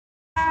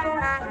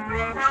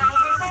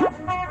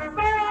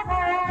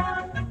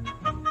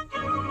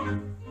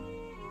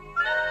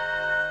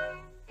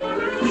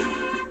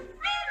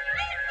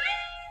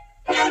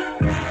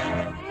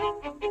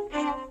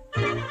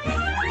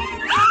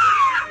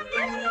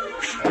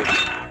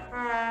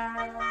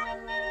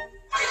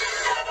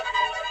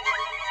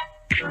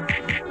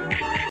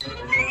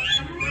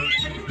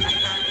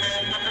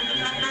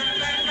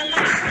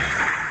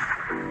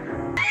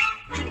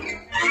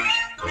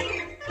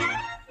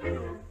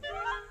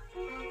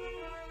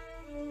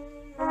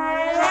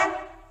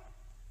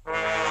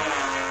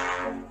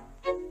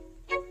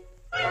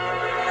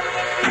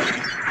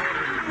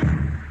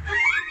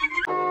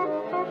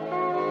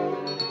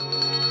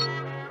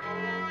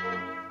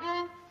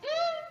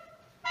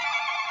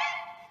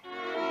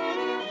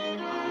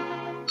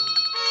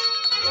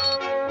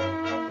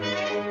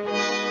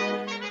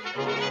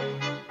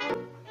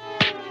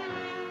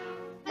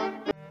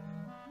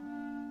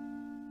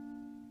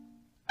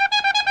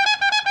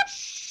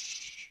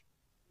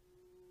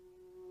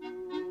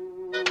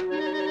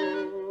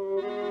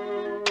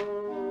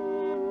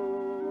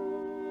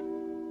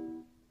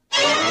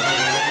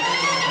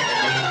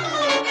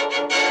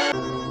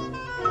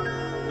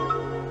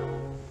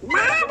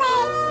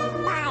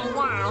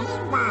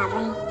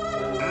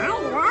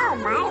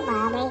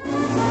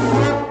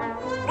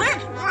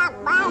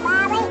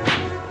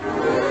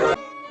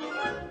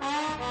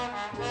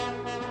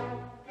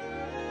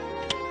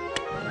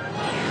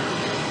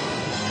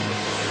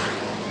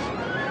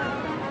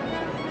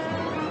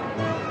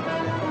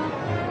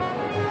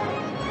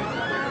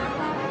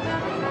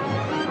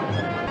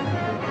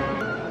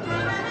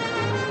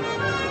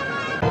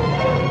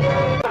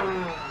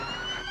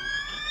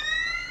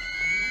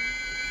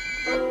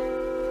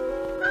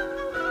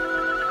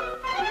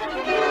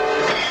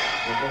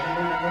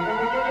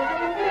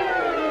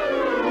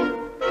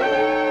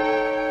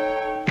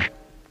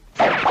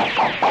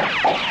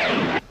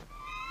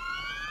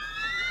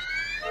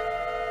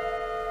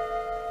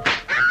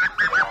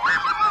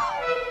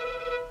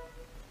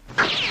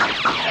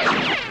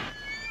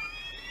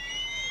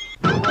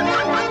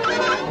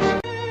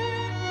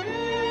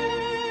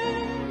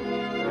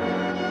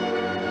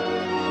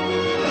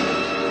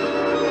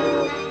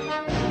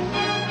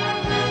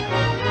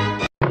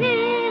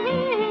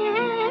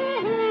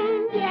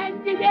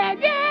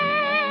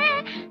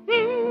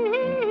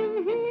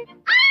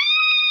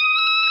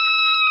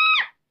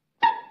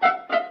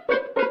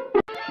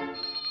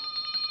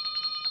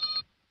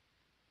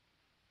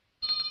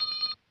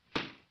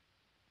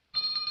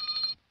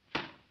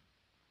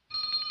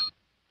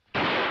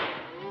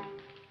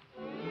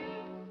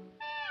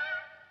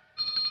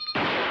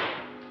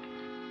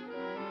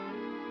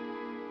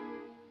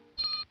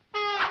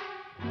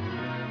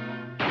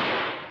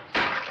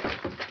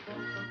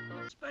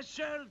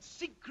Special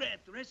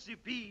secret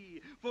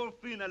recipe for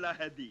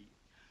finalahadi.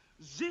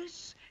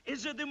 This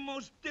is the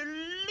most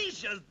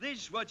delicious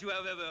dish what you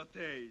have ever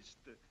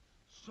tasted.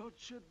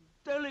 Such a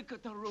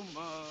delicate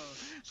aroma,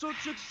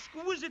 such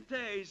exquisite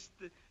taste.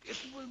 It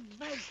will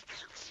melt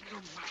your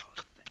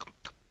mouth.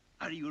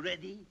 Are you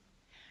ready?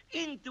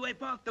 Into a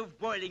pot of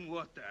boiling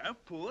water,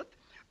 put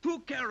 2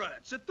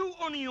 carrots, 2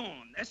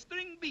 onions, a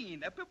string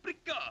bean, a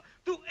paprika,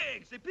 2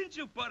 eggs, a pinch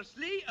of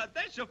parsley, a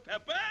dash of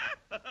pepper.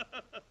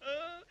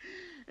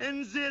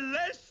 And the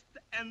last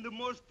and the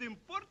most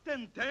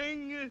important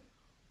thing,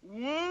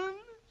 1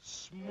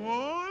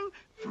 small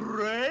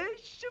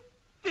fresh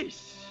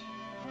fish.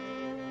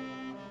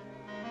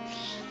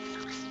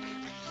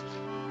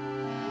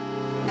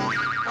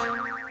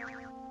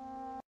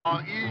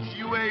 If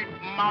you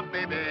ain't my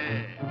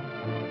baby,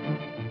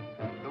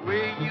 the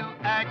way you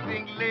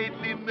acting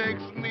lately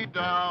makes me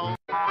down.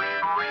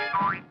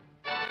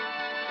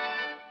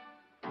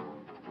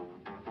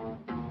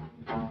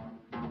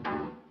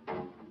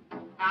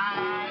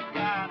 I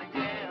got a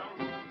girl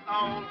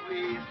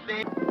always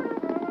late.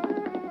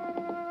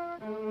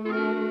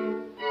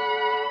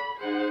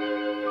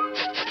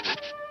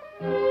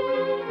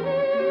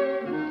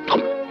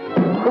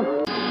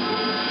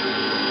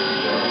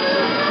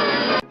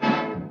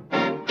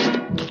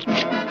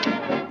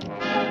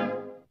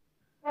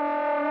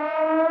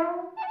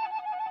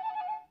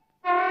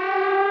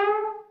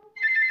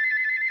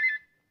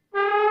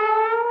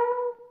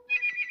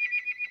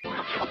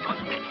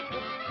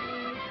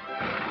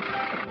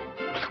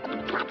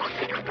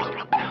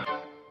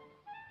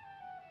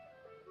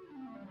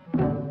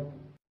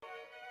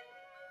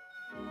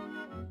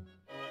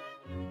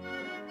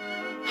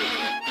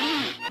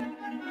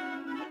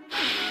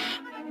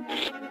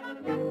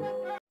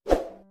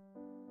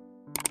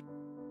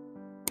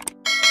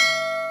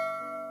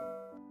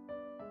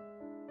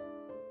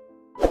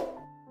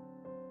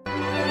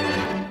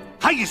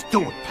 How you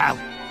doing, pal?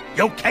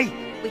 You okay?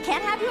 We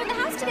can't have you in the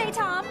house today,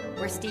 Tom.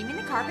 We're steaming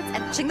the carpets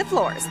and pushing the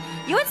floors.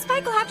 You and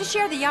Spike will have to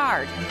share the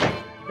yard.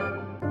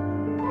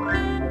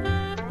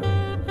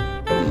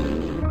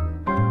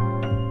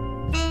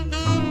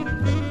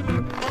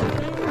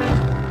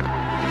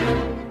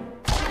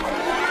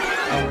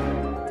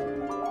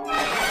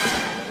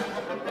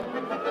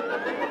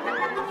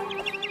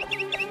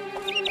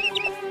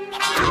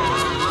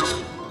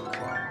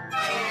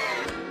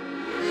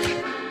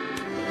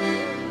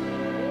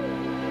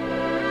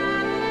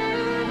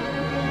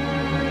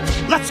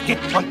 let's get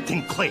one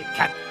thing clear,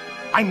 Cat.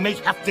 I may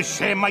have to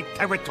share my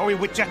territory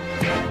with you,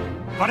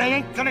 but I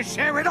ain't gonna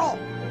share it all.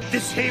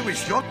 This here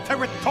is your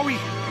territory.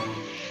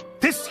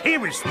 This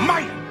here is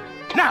mine.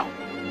 Now,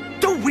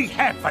 do we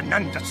have an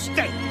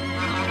understanding?